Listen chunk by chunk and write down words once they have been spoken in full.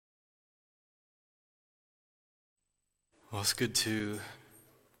Well, it's good to,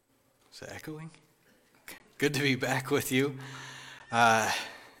 is it echoing? Good to be back with you.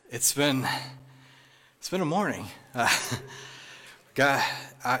 It's been a morning.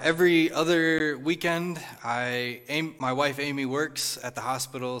 Every other weekend, my wife Amy works at the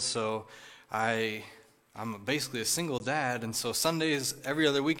hospital, so I'm basically a single dad, and so Sundays every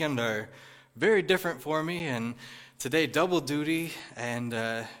other weekend are very different for me, and today double duty, and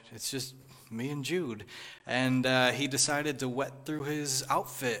it's just me and Jude. And he decided to wet through his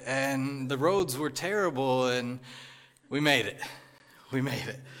outfit, and the roads were terrible, and we made it.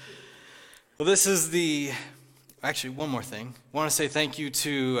 Well, this is actually, one more thing. I want to say thank you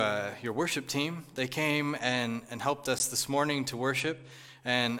to your worship team. They came and helped us this morning to worship,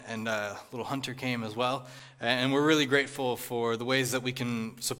 and little Hunter came as well. And we're really grateful for the ways that we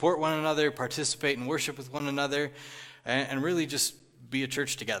can support one another, participate in worship with one another, and really just be a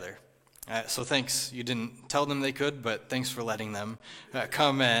church together. So thanks. You didn't tell them they could, but thanks for letting them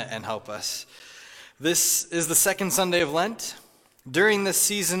come and help us. This is the second Sunday of Lent. During this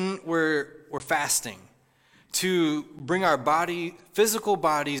season, we're fasting to bring our physical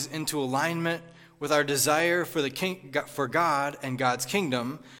bodies into alignment with our desire for God and God's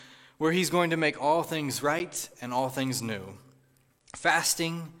kingdom, where He's going to make all things right and all things new.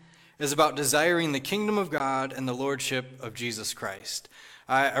 Fasting is about desiring the kingdom of God and the lordship of Jesus Christ.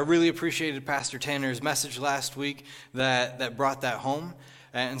 I really appreciated Pastor Tanner's message last week that brought that home.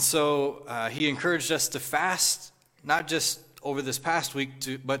 And so he encouraged us to fast, not just over this past week,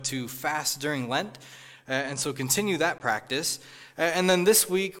 but to fast during Lent. And so continue that practice. And then this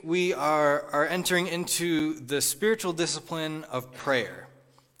week we are entering into the spiritual discipline of prayer.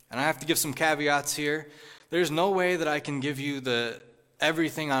 And I have to give some caveats here. There's no way that I can give you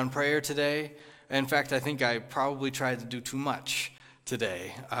everything on prayer today. In fact, I think I probably tried to do too much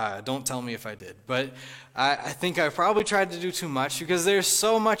today. Don't tell me if I did. But I think I probably tried to do too much because there's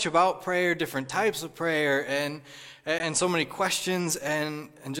so much about prayer, different types of prayer, and so many questions. And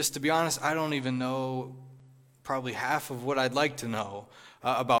just to be honest, I don't even know probably half of what I'd like to know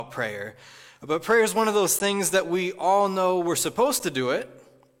about prayer. But prayer is one of those things that we all know we're supposed to do it,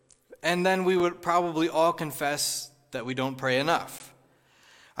 and then we would probably all confess that we don't pray enough.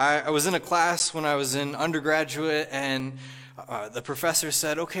 I was in a class when I was in undergraduate, and the professor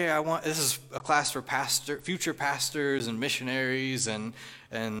said, okay, this is a class for future pastors and missionaries and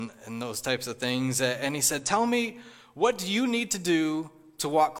those types of things. And he said, tell me, what do you need to do to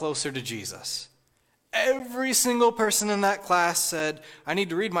walk closer to Jesus? Every single person in that class said, I need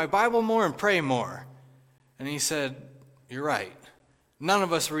to read my Bible more and pray more. And he said, you're right. None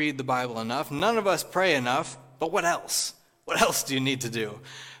of us read the Bible enough. None of us pray enough. But what else? What else do you need to do?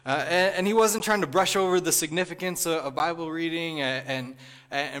 And he wasn't trying to brush over the significance of Bible reading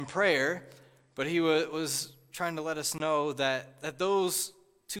and prayer, but he was trying to let us know that those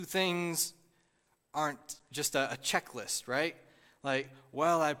two things aren't just a checklist, right? Like,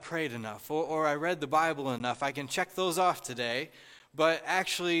 well, I prayed enough, or I read the Bible enough. I can check those off today, but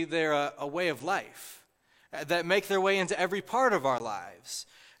actually they're a way of life that make their way into every part of our lives.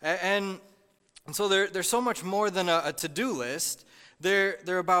 And so they're so much more than a to-do list.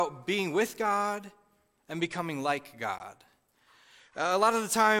 They're about being with God and becoming like God. A lot of the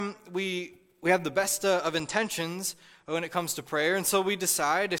time, we have the best of intentions when it comes to prayer, and so we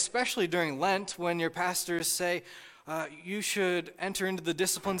decide, especially during Lent, when your pastors say, you should enter into the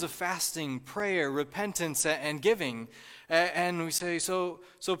disciplines of fasting, prayer, repentance, and giving. And we say, so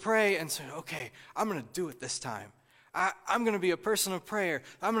pray, and say, okay, I'm going to do it this time. I'm going to be a person of prayer.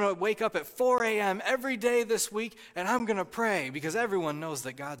 I'm going to wake up at 4 a.m. every day this week, and I'm going to pray, because everyone knows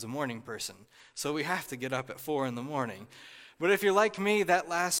that God's a morning person. So we have to get up at 4 in the morning. But if you're like me, that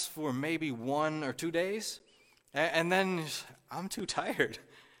lasts for maybe 1 or 2 days, and then I'm too tired.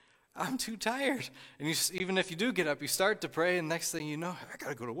 I'm too tired. And even if you do get up, you start to pray, and next thing you know, I got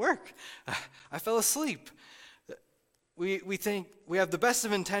to go to work. I fell asleep. We think we have the best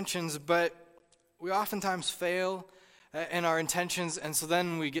of intentions, but we oftentimes fail in our intentions, and so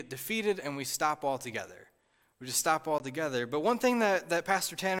then we get defeated and we stop altogether. We just stop altogether. But one thing that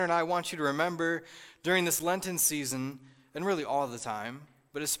Pastor Tanner and I want you to remember during this Lenten season, and really all the time,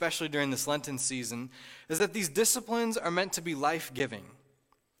 but especially during this Lenten season, is that these disciplines are meant to be life-giving.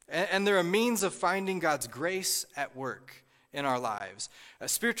 And they're a means of finding God's grace at work in our lives.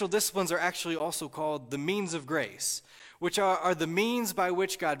 Spiritual disciplines are actually also called the means of grace, which are the means by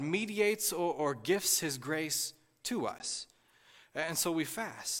which God mediates or gifts His grace to us. And so we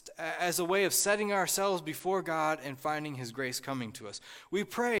fast as a way of setting ourselves before God and finding his grace coming to us. We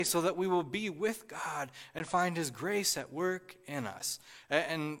pray so that we will be with God and find his grace at work in us.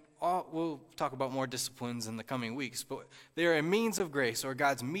 And we'll talk about more disciplines in the coming weeks, but they are a means of grace, or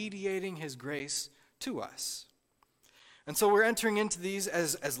God's mediating his grace to us. And so we're entering into these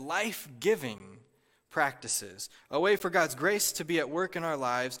as life-giving practices, a way for God's grace to be at work in our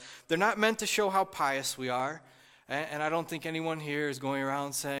lives. They're not meant to show how pious we are. And I don't think anyone here is going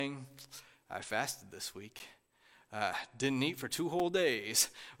around saying, I fasted this week, didn't eat for 2 whole days,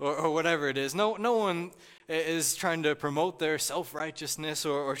 or whatever it is. No one is trying to promote their self-righteousness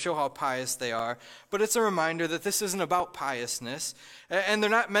or show how pious they are. But it's a reminder that this isn't about piousness, and they're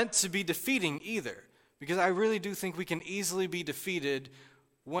not meant to be defeating either. Because I really do think we can easily be defeated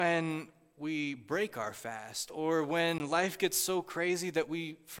when we break our fast, or when life gets so crazy that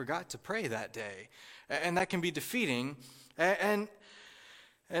we forgot to pray that day. And that can be defeating. And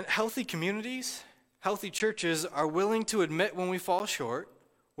healthy communities, healthy churches are willing to admit when we fall short.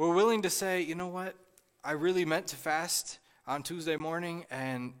 We're willing to say, you know what, I really meant to fast on Tuesday morning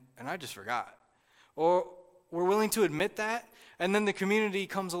and I just forgot. Or we're willing to admit that, and then the community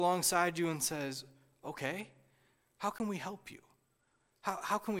comes alongside you and says, okay, how can we help you?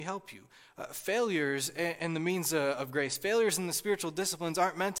 How can we help you? Failures in the means of grace, failures in the spiritual disciplines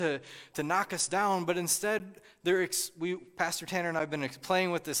aren't meant to knock us down, but instead, Pastor Tanner and I have been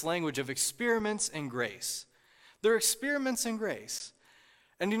playing with this language of experiments in grace. They're experiments in grace.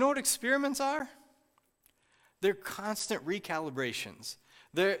 And you know what experiments are? They're constant recalibrations.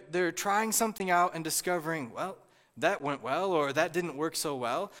 They're trying something out and discovering, well, that went well, or that didn't work so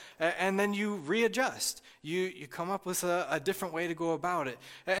well, and then you readjust. You come up with a different way to go about it.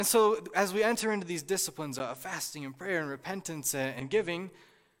 And so as we enter into these disciplines of fasting and prayer and repentance and giving,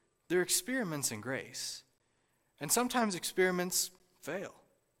 they're experiments in grace. And sometimes experiments fail.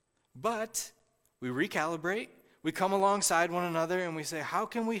 But we recalibrate, we come alongside one another, and we say, how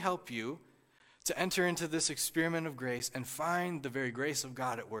can we help you to enter into this experiment of grace and find the very grace of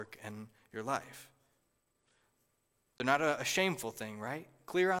God at work in your life? They're not a shameful thing, right?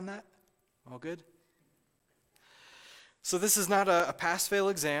 Clear on that? All good? So this is not a pass-fail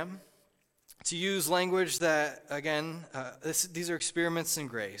exam. To use language that, again, these are experiments in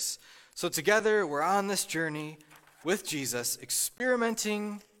grace. So together, we're on this journey with Jesus,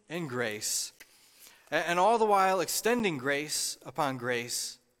 experimenting in grace, and all the while extending grace upon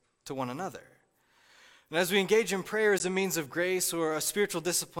grace to one another. And as we engage in prayer as a means of grace or a spiritual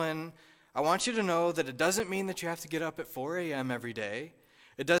discipline, I want you to know that it doesn't mean that you have to get up at 4 a.m. every day.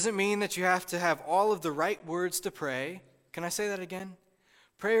 It doesn't mean that you have to have all of the right words to pray. Can I say that again?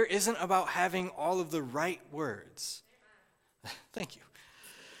 Prayer isn't about having all of the right words. Thank you.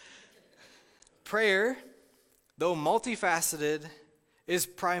 Prayer, though multifaceted, is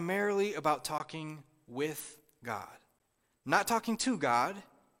primarily about talking with God. Not talking to God,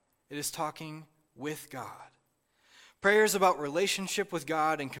 it is talking with God. Prayer is about relationship with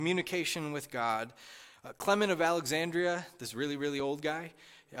God and communication with God. Clement of Alexandria, this really, really old guy,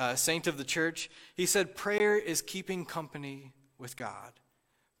 saint of the church, he said prayer is keeping company with God.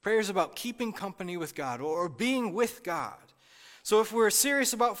 Prayer is about keeping company with God or being with God. So if we're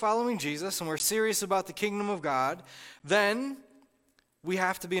serious about following Jesus and we're serious about the kingdom of God, then we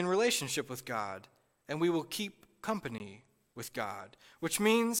have to be in relationship with God, and we will keep company with God, which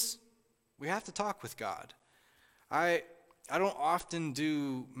means we have to talk with God. I don't often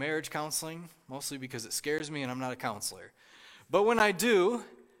do marriage counseling, mostly because it scares me and I'm not a counselor. But when I do,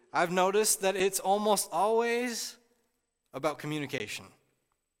 I've noticed that it's almost always about communication.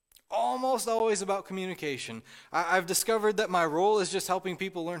 Almost always about communication. I've discovered that my role is just helping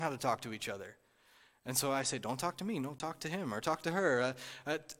people learn how to talk to each other. And so I say, don't talk to me, no, talk to him or talk to her.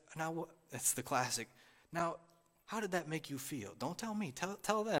 Now, it's the classic. Now, how did that make you feel? Don't tell me,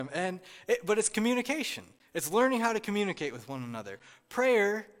 tell them. But it's communication. It's learning how to communicate with one another.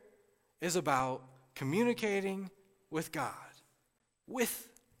 Prayer is about communicating with God. With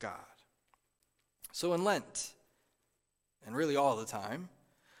God. So in Lent, and really all the time,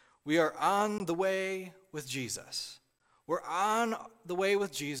 we are on the way with Jesus. We're on the way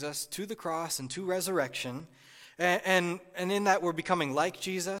with Jesus to the cross and to resurrection. And in that we're becoming like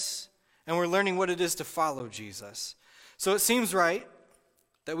Jesus, and we're learning what it is to follow Jesus. So it seems right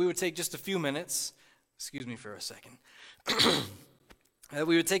that we would take just a few minutes. Excuse me for a second.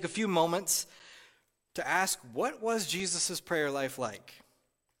 We would take a few moments to ask, what was Jesus' prayer life like?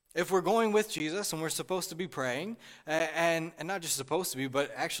 If we're going with Jesus and we're supposed to be praying, and not just supposed to be,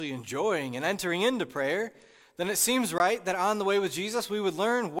 but actually enjoying and entering into prayer, then it seems right that on the way with Jesus, we would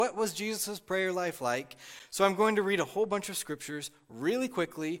learn what was Jesus' prayer life like. So I'm going to read a whole bunch of scriptures really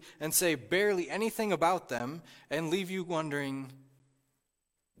quickly and say barely anything about them and leave you wondering,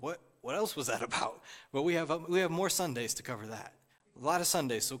 what else was that about? Well, we have more Sundays to cover that. A lot of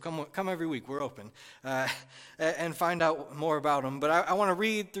Sundays, so come every week. We're open and find out more about them. But I want to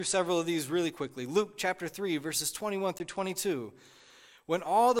read through several of these really quickly. Luke chapter 3, verses 21 through 22. When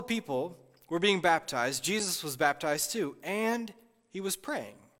all the people were being baptized, Jesus was baptized too, and he was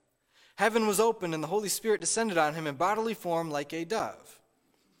praying. Heaven was opened, and the Holy Spirit descended on him in bodily form like a dove.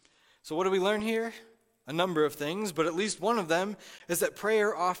 So what do we learn here? A number of things, but at least one of them is that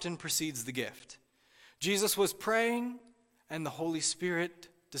prayer often precedes the gift. Jesus was praying, and the Holy Spirit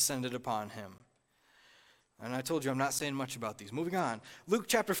descended upon him. And I told you I'm not saying much about these. Moving on. Luke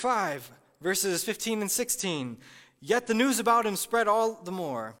chapter 5, verses 15 and 16. Yet the news about him spread all the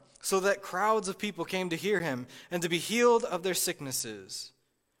more, so that crowds of people came to hear him and to be healed of their sicknesses.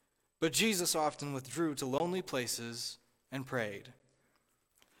 But Jesus often withdrew to lonely places and prayed.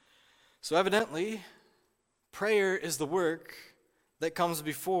 So evidently, prayer is the work that comes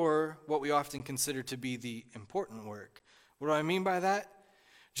before what we often consider to be the important work. What do I mean by that?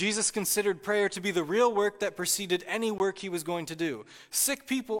 Jesus considered prayer to be the real work that preceded any work he was going to do. Sick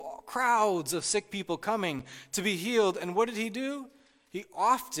people, crowds of sick people coming to be healed. And what did he do? He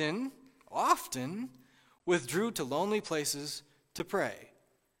often withdrew to lonely places to pray.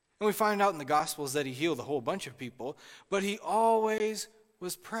 And we find out in the Gospels that he healed a whole bunch of people, but he always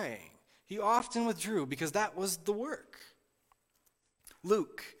was praying. He often withdrew because that was the work.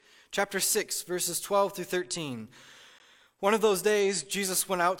 Luke chapter 6, verses 12 through 13. One of those days, Jesus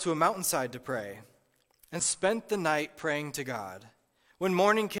went out to a mountainside to pray and spent the night praying to God. When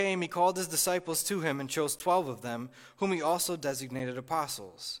morning came, he called his disciples to him and chose 12 of them, whom he also designated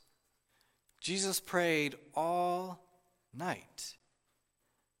apostles. Jesus prayed all night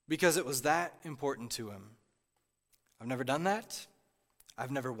because it was that important to him. I've never done that. I've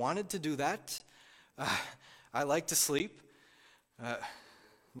never wanted to do that. I like to sleep.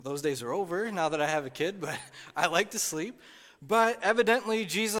 Those days are over now that I have a kid, but I like to sleep. But evidently,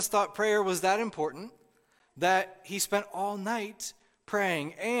 Jesus thought prayer was that important that he spent all night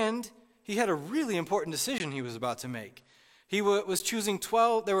praying, and he had a really important decision he was about to make. He was choosing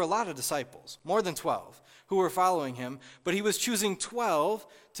 12. There were a lot of disciples, more than 12, who were following him, but he was choosing 12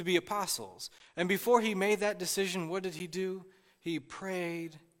 to be apostles. And before he made that decision, what did he do? He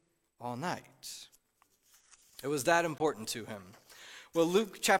prayed all night. It was that important to him. Well,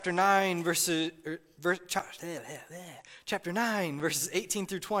 Luke chapter 9, chapter 9, verses 18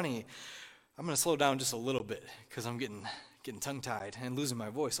 through 20. I'm going to slow down just a little bit because I'm getting tongue-tied and losing my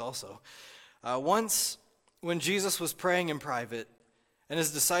voice also. Once, when Jesus was praying in private and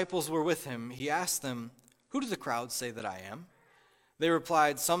his disciples were with him, he asked them, "Who do the crowd say that I am?" They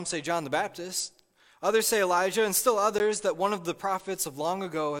replied, "Some say John the Baptist, others say Elijah, and still others that one of the prophets of long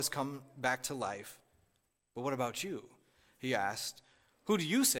ago has come back to life. But what about you?" he asked. "Who do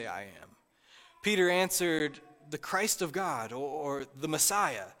you say I am?" Peter answered, "The Christ of God," or the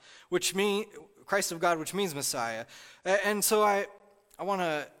Messiah, which means Messiah. And so I want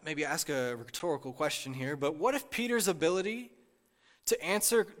to maybe ask a rhetorical question here, but what if Peter's ability to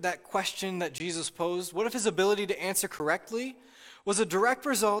answer that question that Jesus posed, what if his ability to answer correctly was a direct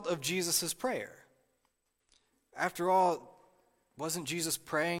result of Jesus' prayer? After all, wasn't Jesus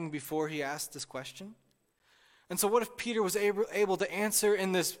praying before he asked this question? And so what if Peter was able to answer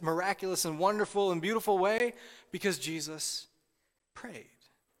in this miraculous and wonderful and beautiful way? Because Jesus prayed.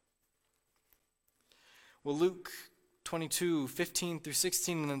 Well, Luke 22, 15 through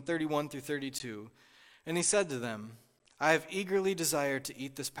 16, and then 31 through 32. And he said to them, "I have eagerly desired to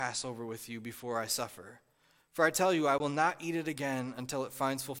eat this Passover with you before I suffer. For I tell you, I will not eat it again until it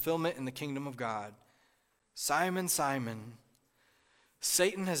finds fulfillment in the kingdom of God. Simon, Simon,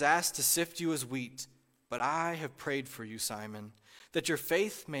 Satan has asked to sift you as wheat, but I have prayed for you, Simon, that your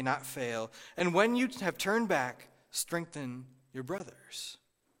faith may not fail. And when you have turned back, strengthen your brothers."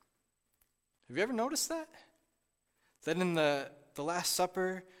 Have you ever noticed that? That in the Last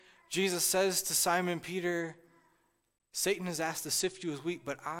Supper, Jesus says to Simon Peter, "Satan has asked to sift you as wheat,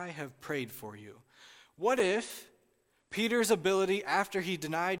 but I have prayed for you." What if Peter's ability after he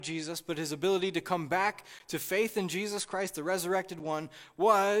denied Jesus, but his ability to come back to faith in Jesus Christ, the resurrected one,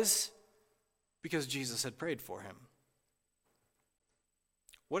 was because Jesus had prayed for him?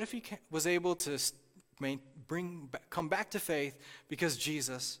 What if he was able to come back to faith because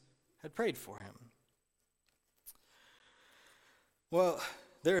Jesus had prayed for him? Well,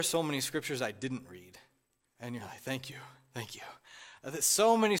 there are so many scriptures I didn't read. And you're like, thank you. There's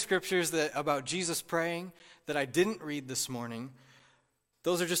so many scriptures about Jesus praying that I didn't read this morning.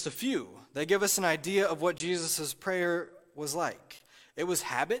 Those are just a few. They give us an idea of what Jesus' prayer was like. It was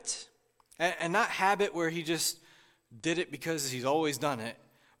habit, and not habit where he just did it because he's always done it,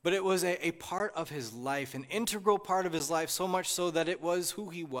 but it was a part of his life, an integral part of his life, so much so that it was who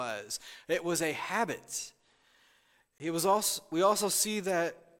he was. It was a habit. We also see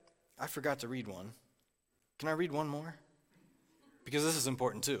that, I forgot to read one. Can I read one more? Because this is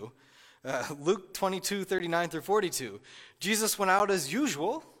important too. Luke 22:39 through 42. Jesus went out as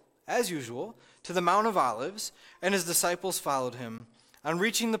usual, to the Mount of Olives, and his disciples followed him. On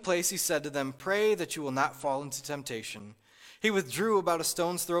reaching the place, he said to them, "Pray that you will not fall into temptation." He withdrew about a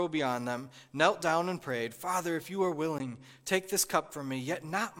stone's throw beyond them, knelt down and prayed, "Father, if you are willing, take this cup from me, yet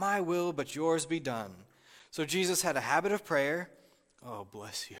not my will, but yours be done." So Jesus had a habit of prayer. Oh,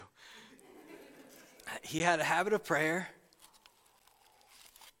 bless you. He had a habit of prayer.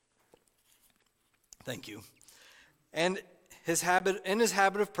 Thank you. And in his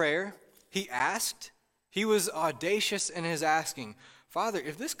habit of prayer, he asked. He was audacious in his asking, "Father,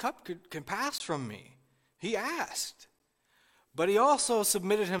 if this cup can pass from me." He asked. But he also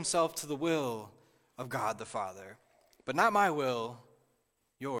submitted himself to the will of God the Father. "But not my will,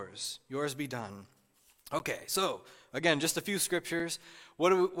 yours be done." Okay, so again, just a few scriptures. What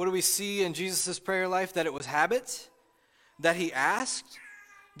do we see in Jesus' prayer life? That it was habit, that he asked,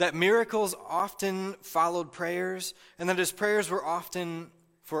 that miracles often followed prayers, and that his prayers were often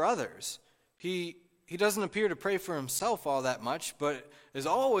for others. He doesn't appear to pray for himself all that much, but is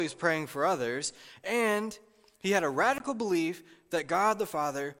always praying for others. And he had a radical belief that God the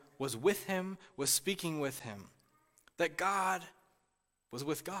Father was with him, was speaking with him. That God was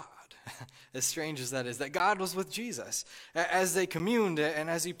with God. As strange as that is, that God was with Jesus as they communed and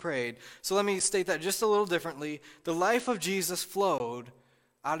as he prayed. So let me state that just a little differently. The life of Jesus flowed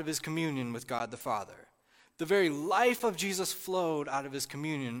out of his communion with God the Father. The very life of Jesus flowed out of his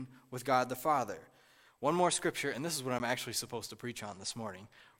communion with God the Father. One more scripture, and this is what I'm actually supposed to preach on this morning.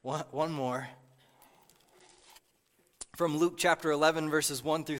 One more. From Luke chapter 11, verses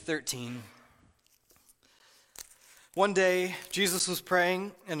 1 through 13. One day, Jesus was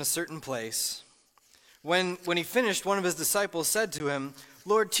praying in a certain place. When he finished, one of his disciples said to him,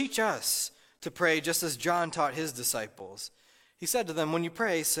 "Lord, teach us to pray just as John taught his disciples." He said to them, "When you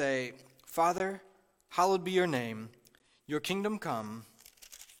pray, say, 'Father, hallowed be your name. Your kingdom come.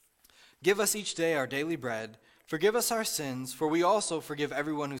 Give us each day our daily bread. Forgive us our sins, for we also forgive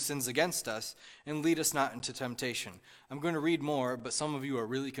everyone who sins against us, and lead us not into temptation.'" I'm going to read more, but some of you are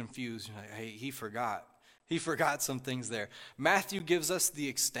really confused. You're like, "Hey, he forgot. He forgot some things there." Matthew gives us the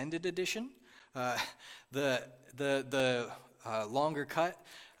extended edition, the longer cut.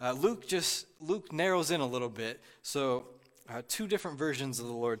 Luke narrows in a little bit. So two different versions of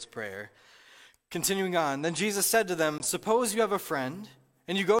the Lord's Prayer. Continuing on, then Jesus said to them, "Suppose you have a friend,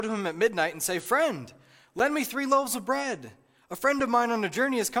 and you go to him at midnight and say, 'Friend, lend me 3 loaves of bread. A friend of mine on a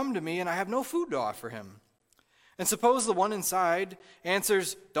journey has come to me, and I have no food to offer him.' And suppose the one inside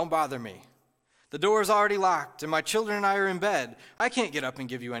answers, 'Don't bother me. The door is already locked, and my children and I are in bed. I can't get up and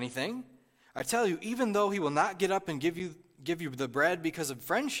give you anything.' I tell you, even though he will not get up and give you the bread because of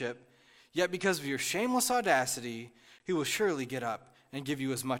friendship, yet because of your shameless audacity, he will surely get up and give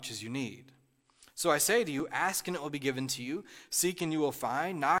you as much as you need. So I say to you, ask and it will be given to you. Seek and you will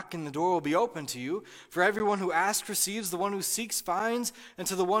find. Knock and the door will be opened to you. For everyone who asks receives, the one who seeks finds, and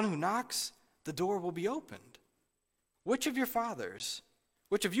to the one who knocks, the door will be opened. Which of you fathers,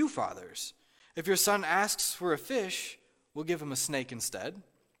 if your son asks for a fish, will give him a snake instead?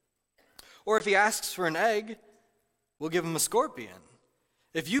 Or if he asks for an egg, will give him a scorpion?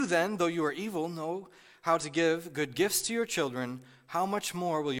 If you then, though you are evil, know how to give good gifts to your children, how much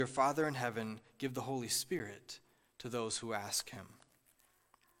more will your Father in heaven give the Holy Spirit to those who ask him?"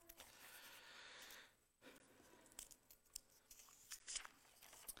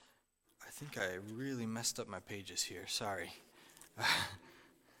 I think I really messed up my pages here. Sorry.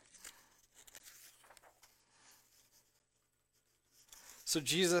 So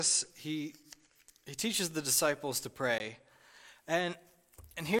Jesus, he teaches the disciples to pray. And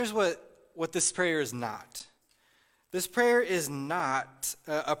here's what this prayer is not. This prayer is not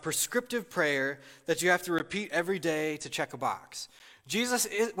a prescriptive prayer that you have to repeat every day to check a box. Jesus,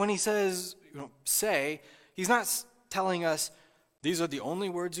 when he says, say, he's not telling us, these are the only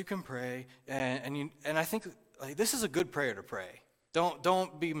words you can pray. And I think this is a good prayer to pray.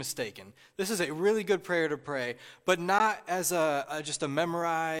 Don't be mistaken. This is a really good prayer to pray, but not as just a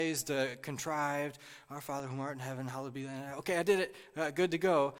memorized, contrived, "Our Father who art in heaven, hallowed be thy name." Okay, I did it. Good to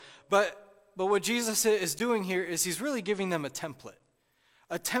go. But what Jesus is doing here is he's really giving them a template.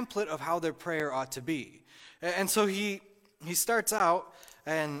 a template of how their prayer ought to be. And so he starts out,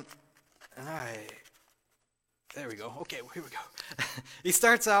 and there we go. Okay, here we go. He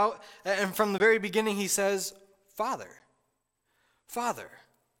starts out, and from the very beginning he says, Father. Father.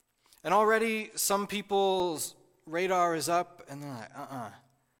 And already some people's radar is up, and they're like,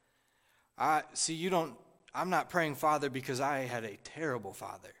 I'm not praying Father because I had a terrible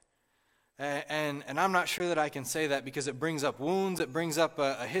father. And I'm not sure that I can say that because it brings up wounds, it brings up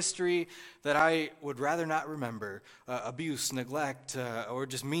a history that I would rather not remember, abuse, neglect, or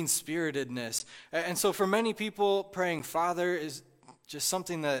just mean-spiritedness. And so for many people, praying Father is just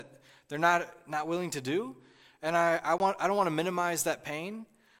something that they're not willing to do. And I don't want to minimize that pain,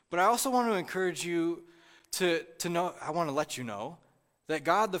 but I also want to encourage you to know, I want to let you know that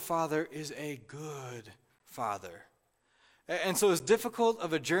God the Father is a good Father. And so as difficult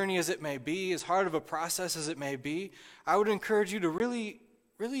of a journey as it may be, as hard of a process as it may be, I would encourage you to really,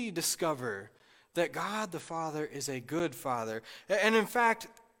 really discover that God the Father is a good Father. And in fact,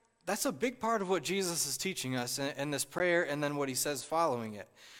 that's a big part of what Jesus is teaching us in this prayer and then what he says following it,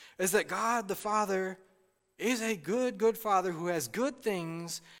 is that God the Father is a good Father who has good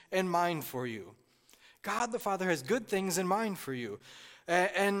things in mind for you. God the Father has good things in mind for you.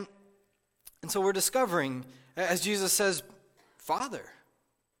 And so we're discovering, as Jesus says, Father,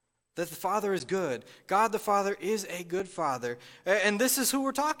 that the Father is good. God the Father is a good Father. And this is who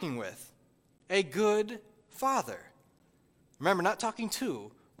we're talking with, a good Father. Remember, not talking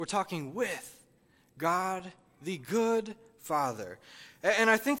to, we're talking with God, the good Father. And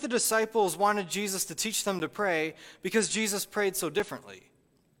I think the disciples wanted Jesus to teach them to pray because Jesus prayed so differently,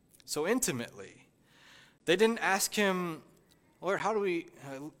 so intimately. They didn't ask him, Lord, how do we,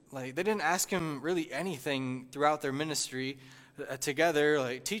 they didn't ask him really anything throughout their ministry together,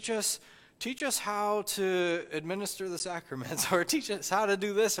 like teach us how to administer the sacraments, or teach us how to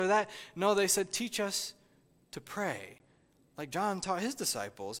do this or that. No, they said, teach us to pray, like John taught his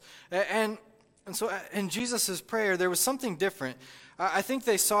disciples. And so in Jesus' prayer, there was something different. I think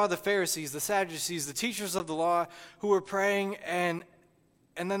they saw the Pharisees, the Sadducees, the teachers of the law who were praying, and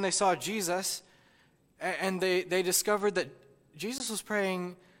then they saw Jesus, and they discovered that Jesus was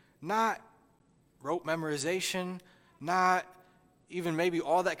praying not rote memorization, not even maybe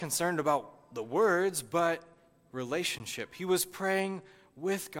all that concerned about the words, but relationship. He was praying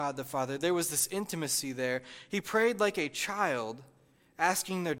with God the Father. There was this intimacy there. He prayed like a child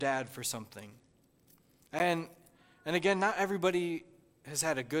asking their dad for something. And again, not everybody has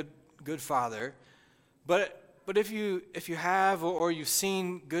had a good father, but if you have or you've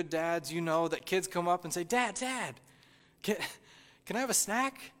seen good dads, you know that kids come up and say, Dad, can I have a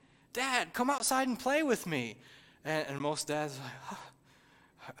snack? Dad, come outside and play with me. And most dads are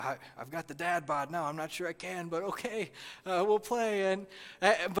like, I've got the dad bod now. I'm not sure I can, but okay, we'll play.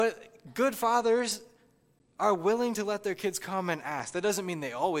 But good fathers are willing to let their kids come and ask. That doesn't mean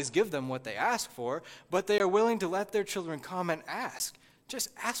they always give them what they ask for, but they are willing to let their children come and ask. Just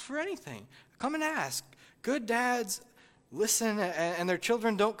ask for anything. Come and ask. Good dads listen, and their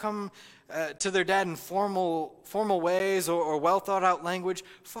children don't come to their dad in formal ways or well thought out language.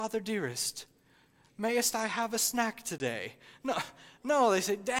 Father dearest, mayest I have a snack today? No, they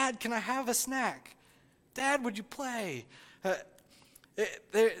say, Dad, can I have a snack? Dad, would you play?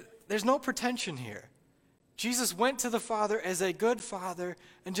 There's no pretension here. Jesus went to the Father as a good father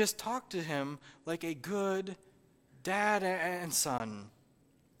and just talked to him like a good dad and son.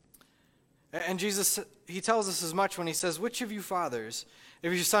 And Jesus, he tells us as much when he says, which of you fathers,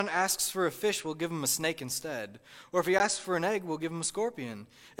 if your son asks for a fish, will give him a snake instead? Or if he asks for an egg, will give him a scorpion?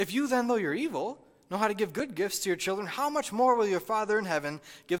 If you then, though you're evil, know how to give good gifts to your children, how much more will your Father in heaven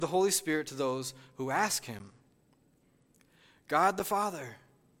give the Holy Spirit to those who ask him? God the Father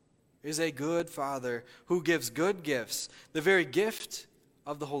is a good Father who gives good gifts, the very gift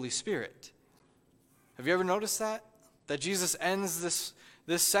of the Holy Spirit. Have you ever noticed that? That Jesus ends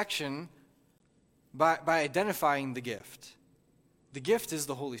this section by identifying the gift. The gift is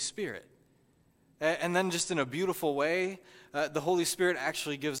the Holy Spirit. And then just in a beautiful way, the Holy Spirit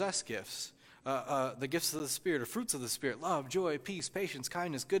actually gives us gifts. The gifts of the Spirit, or fruits of the Spirit: love, joy, peace, patience,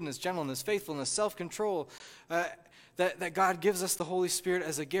 kindness, goodness, gentleness, faithfulness, self-control. That God gives us the Holy Spirit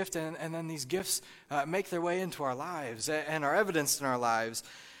as a gift, and then these gifts make their way into our lives and are evidenced in our lives.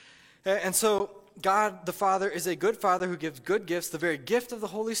 And so God the Father is a good Father who gives good gifts, the very gift of the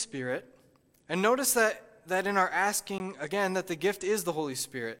Holy Spirit. And notice that in our asking, again, that the gift is the Holy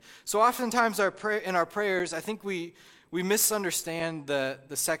Spirit. So oftentimes in our prayers, I think we misunderstand the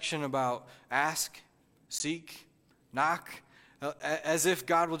section about ask, seek, knock, as if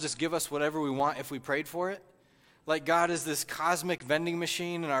God will just give us whatever we want if we prayed for it. like God is this cosmic vending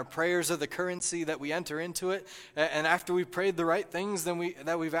machine and our prayers are the currency that we enter into it. And after we've prayed the right things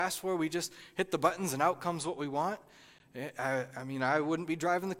that we've asked for, we just hit the buttons and out comes what we want. I mean, I wouldn't be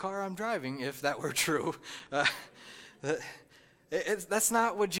driving the car I'm driving if that were true. That's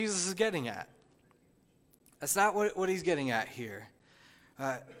not what Jesus is getting at. That's not what he's getting at here.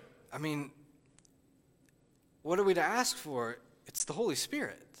 I mean, what are we to ask for? It's the Holy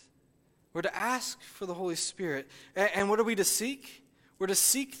Spirit. We're to ask for the Holy Spirit. And what are we to seek? We're to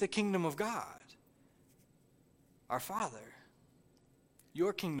seek the kingdom of God. Our Father,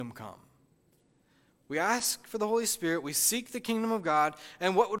 your kingdom come. We ask for the Holy Spirit. We seek the kingdom of God.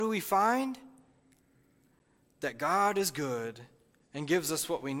 And what do we find? That God is good and gives us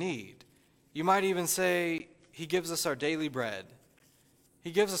what we need. You might even say he gives us our daily bread.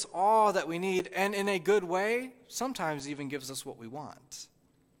 He gives us all that we need, and in a good way, sometimes even gives us what we want.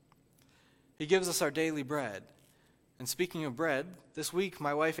 He gives us our daily bread. And speaking of bread, this week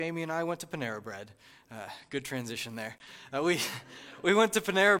my wife Amy and I went to Panera Bread. Good transition there. We went to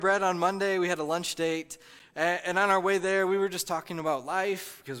Panera Bread on Monday. We had a lunch date. And on our way there, we were just talking about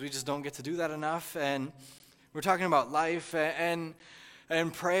life, because we just don't get to do that enough. And we're talking about life and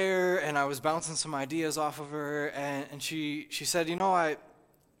prayer, and I was bouncing some ideas off of her. And she said, I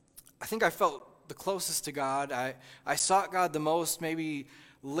think I felt the closest to God. I sought God the most maybe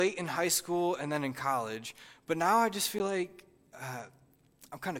late in high school and then in college. But now I just feel like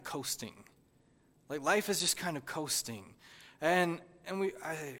I'm kind of coasting. Like life is just kind of coasting. And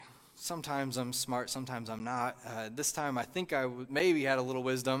sometimes I'm smart, sometimes I'm not. This time I think I maybe had a little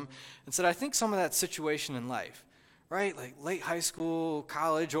wisdom and said, I think some of that situation in life, right? Like late high school,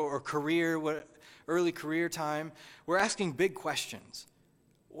 college, or career, early career time, we're asking big questions.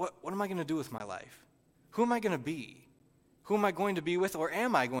 What am I going to do with my life? Who am I going to be? Who am I going to be with, or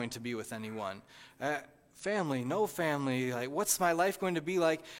am I going to be with anyone? Family, no family, like what's my life going to be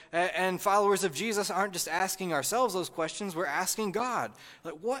like? And followers of Jesus aren't just asking ourselves those questions, we're asking God.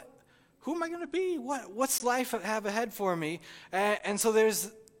 Like who am I going to be? What's life have ahead for me? And so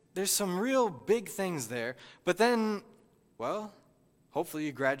there's some real big things there. But then, well, hopefully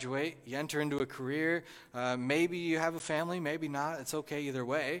you graduate, you enter into a career, maybe you have a family, maybe not, it's okay either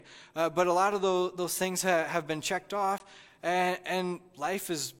way. But a lot of those things have been checked off, and life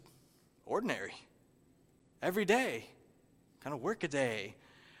is ordinary. Every day, kind of work a day.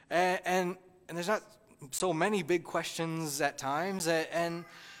 And there's not so many big questions at times. And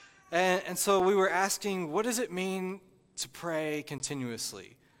so we were asking, what does it mean to pray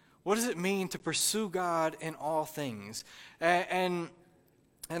continuously? What does it mean to pursue God in all things? And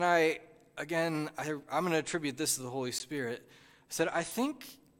I'm going to attribute this to the Holy Spirit. I said, I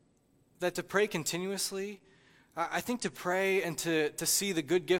think that to pray continuously, I think to pray and to see the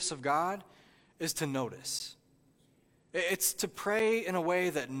good gifts of God is to notice. It's to pray in a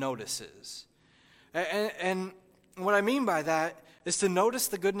way that notices. And what I mean by that is to notice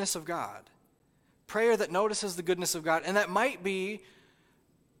the goodness of God. Prayer that notices the goodness of God. And that might be,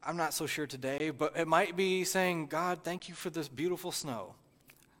 I'm not so sure today, but it might be saying, God, thank you for this beautiful snow.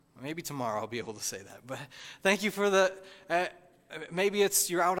 Maybe tomorrow I'll be able to say that. But thank you for maybe it's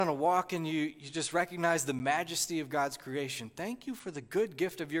you're out on a walk and you just recognize the majesty of God's creation. Thank you for the good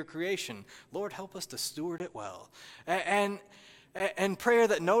gift of your creation. Lord, help us to steward it well. And prayer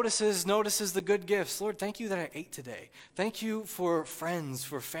that notices the good gifts. Lord, thank you that I ate today. Thank you for friends,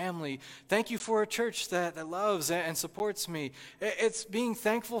 for family. Thank you for a church that loves and supports me. It's being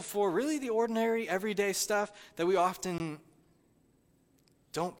thankful for really the ordinary, everyday stuff that we often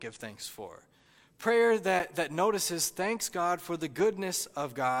don't give thanks for. Prayer that notices, thanks God for the goodness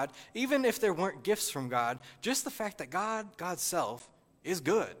of God, even if there weren't gifts from God, just the fact that God's self, is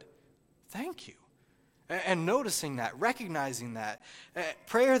good. Thank you. And noticing that, recognizing that.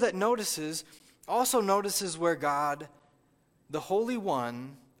 Prayer that also notices where God, the Holy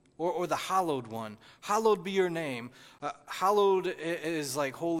One, or the Hallowed One, hallowed be your name. Hallowed is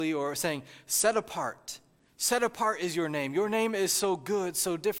like holy, or saying set apart. Set apart is your name. Your name is so good,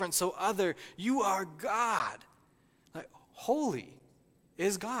 so different, so other. You are God. Like, holy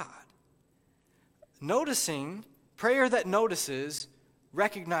is God. Noticing, prayer that notices,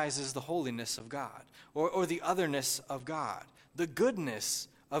 recognizes the holiness of God, or the otherness of God, the goodness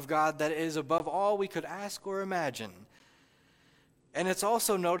of God that is above all we could ask or imagine. And it's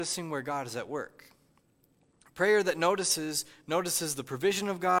also noticing where God is at work. Prayer that notices the provision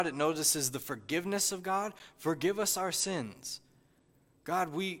of God. It notices the forgiveness of God. Forgive us our sins.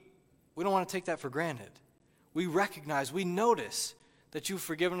 God, we don't want to take that for granted. We recognize, we notice that you've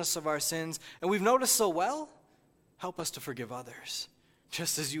forgiven us of our sins. And we've noticed so well, help us to forgive others,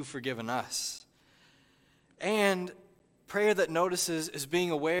 just as you've forgiven us. And prayer that notices is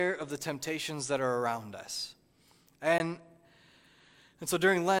being aware of the temptations that are around us. And so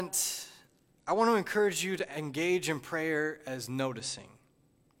during Lent, I want to encourage you to engage in prayer as noticing.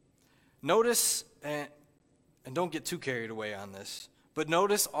 Notice, and don't get too carried away on this, but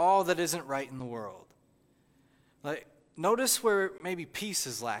notice all that isn't right in the world. Like, notice where maybe peace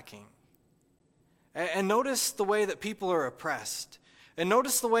is lacking. And notice the way that people are oppressed. And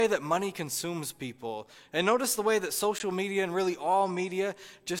notice the way that money consumes people. And notice the way that social media and really all media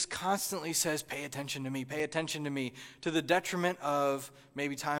just constantly says, pay attention to me, to the detriment of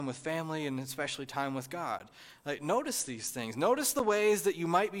maybe time with family and especially time with God. Like, notice these things. Notice the ways that you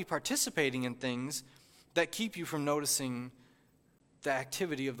might be participating in things that keep you from noticing the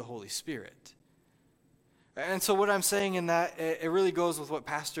activity of the Holy Spirit. And so what I'm saying in that, it really goes with what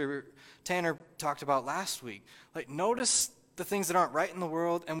Pastor Tanner talked about last week. Like, notice the things that aren't right in the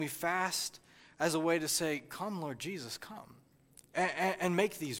world, and we fast as a way to say, come, Lord Jesus, come, and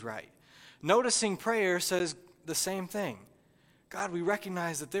make these right. Noticing prayer says the same thing. God, we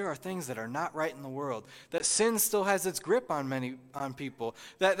recognize that there are things that are not right in the world, that sin still has its grip on people,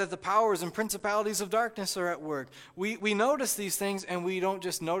 that the powers and principalities of darkness are at work. We notice these things, and we don't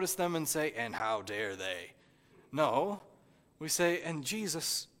just notice them and say, and how dare they? No, we say, and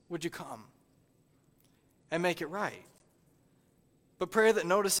Jesus, would you come and make it right? But prayer that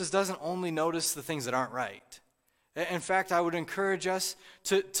notices doesn't only notice the things that aren't right. In fact, I would encourage us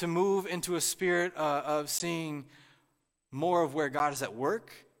to move into a spirit of seeing more of where God is at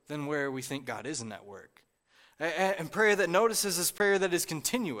work than where we think God isn't at work. And prayer that notices is prayer that is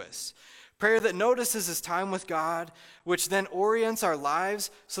continuous. Prayer that notices is time with God, which then orients our lives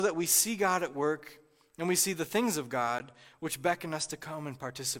so that we see God at work and we see the things of God, which beckon us to come and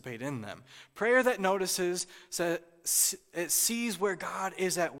participate in them. Prayer that notices, it sees where God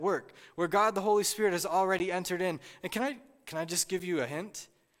is at work, where God the Holy Spirit has already entered in. And can I just give you a hint?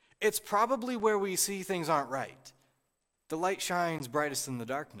 It's probably where we see things aren't right. The light shines brightest in the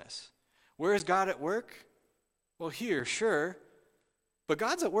darkness. Where is God at work? Well, here, sure, but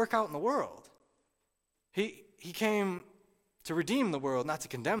God's at work out in the world. He came to redeem the world, not to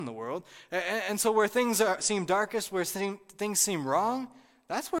condemn the world. And so where things seem darkest, where things seem wrong,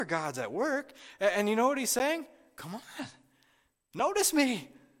 that's where God's at work. And you know what he's saying? Come on, notice me.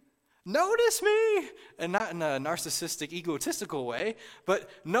 Notice me. And not in a narcissistic, egotistical way, but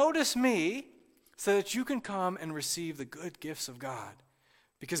notice me so that you can come and receive the good gifts of God.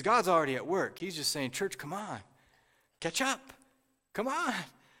 Because God's already at work. He's just saying, church, come on. Catch up. Come on.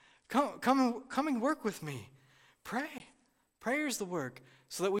 Come and work with me. Pray. Prayer is the work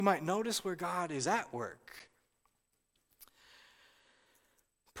so that we might notice where God is at work.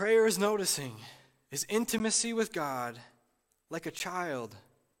 Prayer is noticing, is intimacy with God, like a child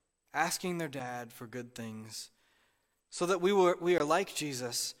asking their dad for good things, so that we are like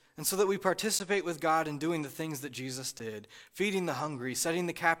Jesus, and so that we participate with God in doing the things that Jesus did, feeding the hungry, setting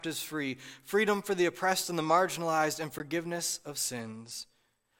the captives free, freedom for the oppressed and the marginalized, and forgiveness of sins.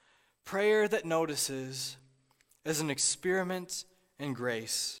 Prayer that notices is an experiment in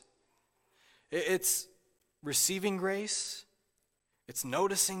grace. It's receiving grace, it's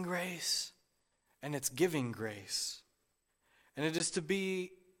noticing grace, and it's giving grace. And it is to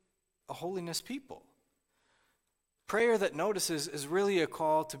be a holiness people. Prayer that notices is really a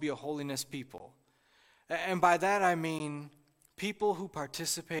call to be a holiness people. And by that I mean people who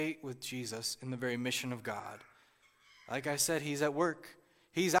participate with Jesus in the very mission of God. Like I said, he's at work.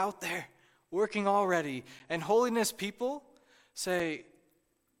 He's out there working already. And holiness people say,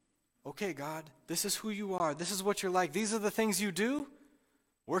 okay, God, this is who you are. This is what you're like. These are the things you do.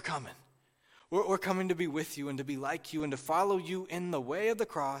 We're coming. We're coming to be with you and to be like you and to follow you in the way of the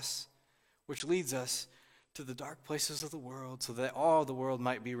cross, which leads us to the dark places of the world so that all the world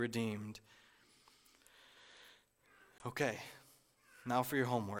might be redeemed. Okay, now for your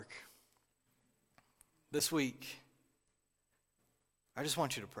homework. This week, I just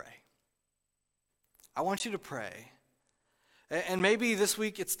want you to pray. I want you to pray. And maybe this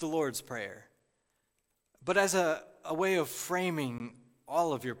week it's the Lord's Prayer. But as a way of framing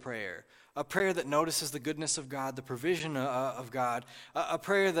all of your prayer, a prayer that notices the goodness of God, the provision of God, a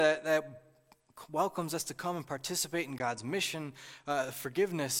prayer that welcomes us to come and participate in God's mission,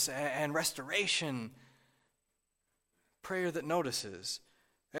 forgiveness and restoration. Prayer that notices.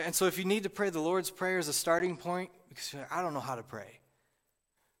 And so if you need to pray the Lord's Prayer as a starting point, because you're like, I don't know how to pray.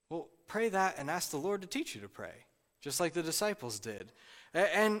 Well, pray that and ask the Lord to teach you to pray, just like the disciples did.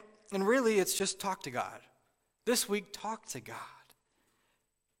 And really, it's just talk to God. This week, talk to God.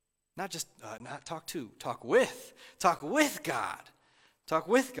 Not with God. Talk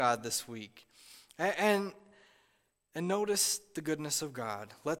with God this week. And and notice the goodness of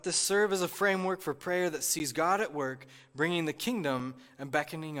God. Let this serve as a framework for prayer that sees God at work, bringing the kingdom and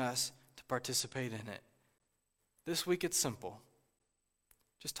beckoning us to participate in it. This week it's simple.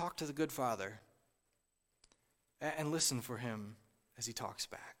 Just talk to the good Father and listen for him as he talks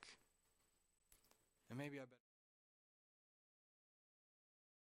back. And maybe I better